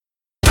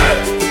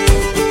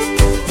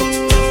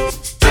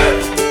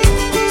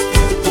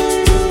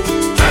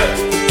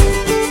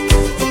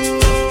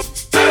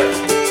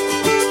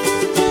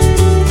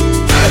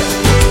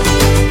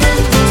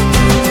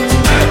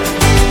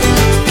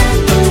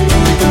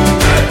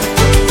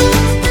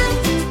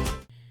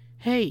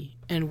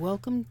and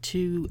welcome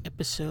to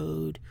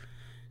episode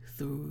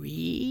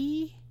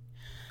 3,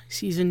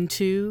 season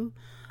 2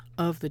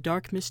 of the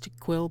Dark Mystic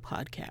Quill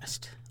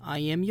podcast. I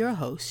am your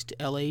host,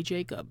 L.A.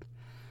 Jacob.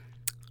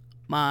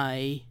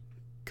 My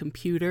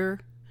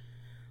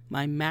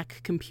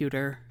Mac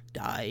computer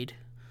died.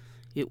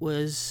 It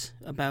was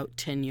about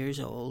 10 years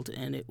old,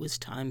 and it was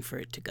time for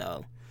it to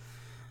go.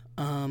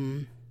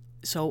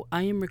 So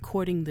I am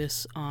recording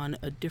this on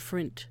a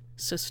different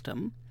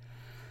system,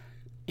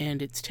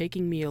 and it's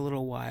taking me a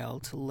little while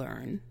to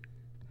learn.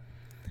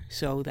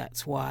 So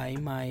that's why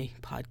my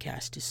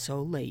podcast is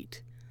so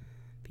late,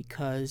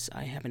 because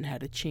I haven't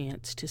had a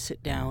chance to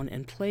sit down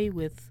and play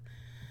with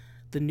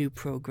the new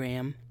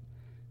program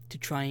to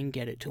try and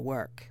get it to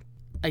work.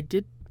 I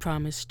did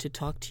promise to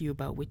talk to you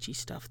about witchy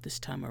stuff this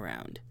time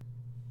around.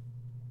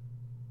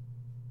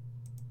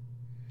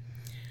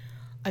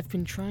 I've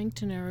been trying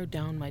to narrow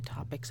down my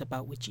topics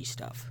about witchy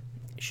stuff.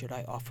 Should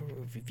I offer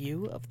a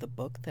review of the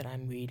book that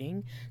I'm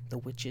reading, The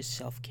Witch's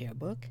Self-Care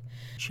Book?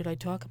 Should I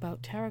talk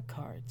about tarot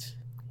cards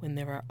when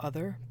there are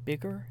other,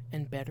 bigger,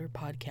 and better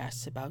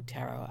podcasts about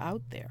tarot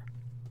out there?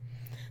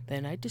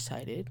 Then I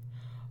decided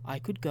I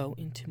could go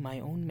into my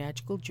own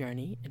magical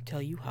journey and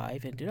tell you how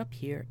I've ended up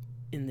here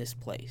in this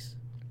place.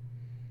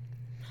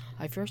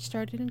 I first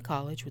started in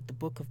college with the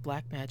Book of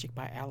Black Magic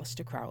by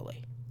Aleister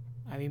Crowley.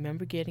 I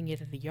remember getting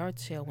it at a yard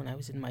sale when I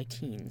was in my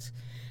teens.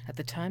 At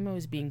the time, I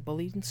was being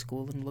bullied in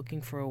school and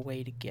looking for a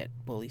way to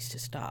get bullies to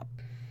stop.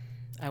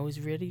 I was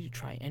ready to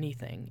try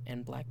anything,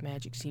 and black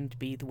magic seemed to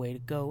be the way to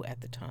go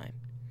at the time.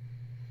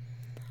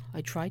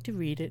 I tried to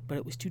read it, but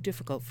it was too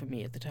difficult for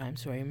me at the time,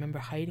 so I remember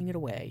hiding it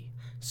away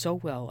so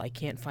well I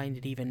can't find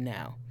it even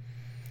now.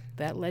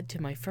 That led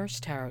to my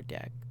first tarot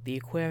deck, the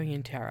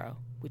Aquarian Tarot,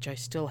 which I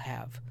still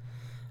have.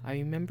 I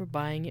remember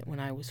buying it when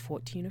I was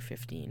 14 or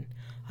 15.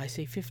 I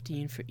say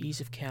 15 for ease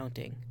of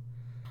counting.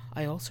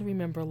 I also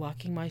remember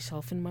locking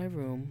myself in my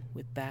room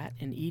with that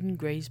and Eden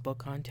Gray's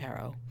book on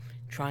tarot,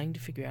 trying to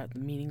figure out the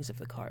meanings of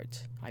the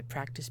cards. I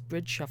practiced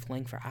bridge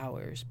shuffling for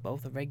hours,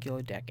 both the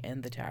regular deck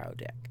and the tarot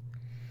deck.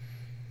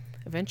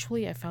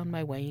 Eventually, I found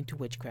my way into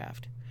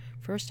witchcraft.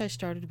 First, I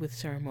started with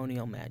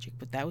ceremonial magic,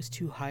 but that was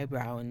too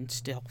highbrow and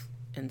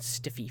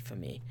stiffy for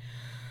me.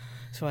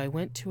 So I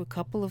went to a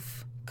couple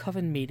of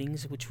coven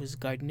meetings, which was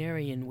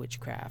Gardnerian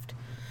witchcraft,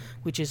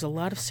 which is a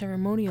lot of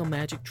ceremonial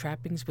magic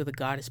trappings with a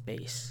goddess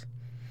base.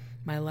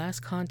 My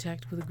last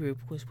contact with a group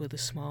was with a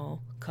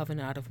small coven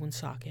out of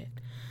Woonsocket,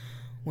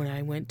 when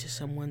I went to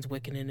someone's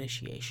Wiccan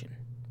initiation.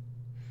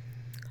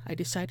 I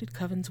decided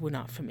covens were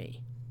not for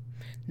me.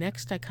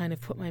 Next, I kind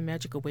of put my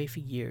magic away for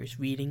years,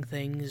 reading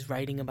things,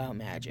 writing about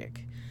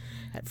magic.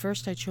 At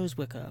first, I chose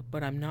Wicca,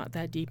 but I'm not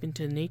that deep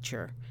into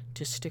nature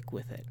to stick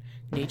with it.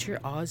 Nature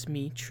awes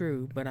me,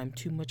 true, but I'm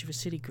too much of a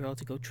city girl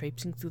to go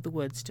traipsing through the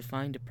woods to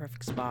find a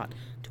perfect spot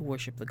to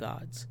worship the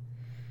gods.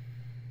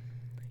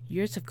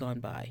 Years have gone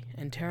by,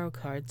 and tarot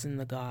cards and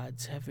the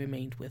gods have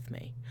remained with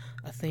me.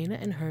 Athena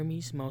and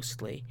Hermes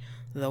mostly,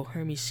 though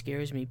Hermes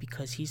scares me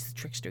because he's the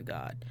trickster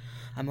god.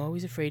 I'm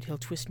always afraid he'll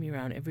twist me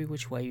around every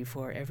which way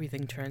before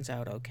everything turns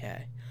out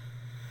okay.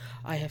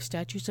 I have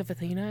statues of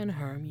Athena and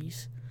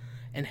Hermes,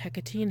 and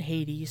Hecate and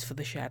Hades for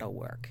the shadow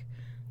work,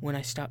 when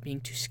I stop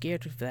being too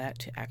scared of that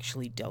to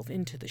actually delve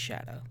into the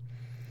shadow.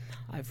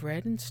 I've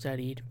read and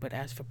studied, but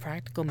as for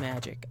practical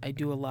magic, I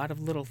do a lot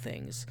of little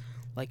things,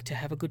 like to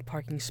have a good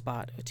parking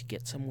spot or to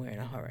get somewhere in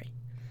a hurry.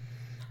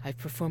 I've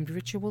performed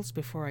rituals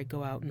before I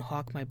go out and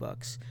hawk my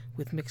books,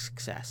 with mixed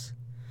success.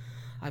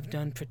 I've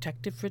done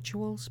protective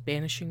rituals,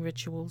 banishing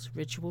rituals,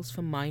 rituals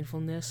for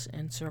mindfulness,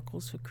 and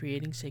circles for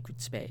creating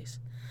sacred space.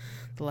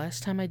 The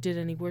last time I did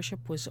any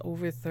worship was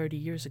over 30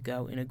 years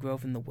ago in a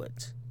grove in the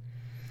woods.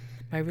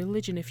 My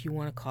religion, if you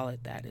want to call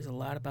it that, is a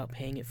lot about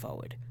paying it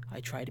forward. I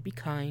try to be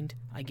kind,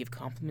 I give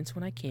compliments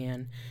when I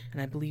can,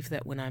 and I believe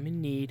that when I'm in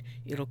need,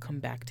 it'll come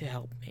back to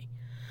help me.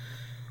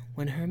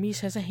 When Hermes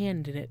has a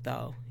hand in it,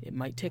 though, it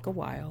might take a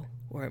while,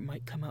 or it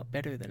might come out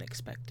better than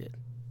expected.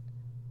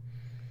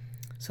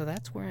 So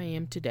that's where I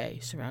am today,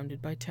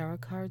 surrounded by tarot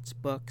cards,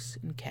 books,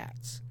 and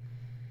cats.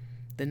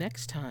 The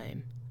next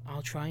time,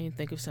 I'll try and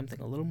think of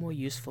something a little more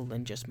useful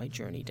than just my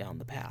journey down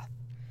the path.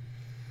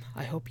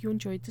 I hope you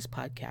enjoyed this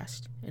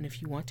podcast, and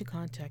if you want to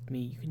contact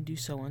me, you can do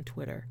so on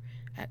Twitter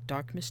at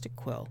Dark Mystic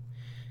Quill,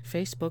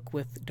 Facebook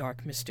with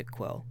Dark Mystic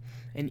Quill,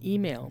 and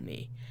email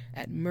me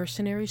at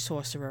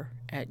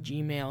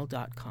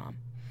mercenarysorcerer@gmail.com.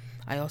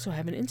 I also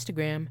have an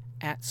Instagram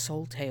at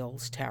Soul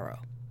Tales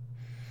Tarot.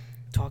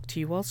 Talk to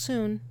you all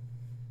soon.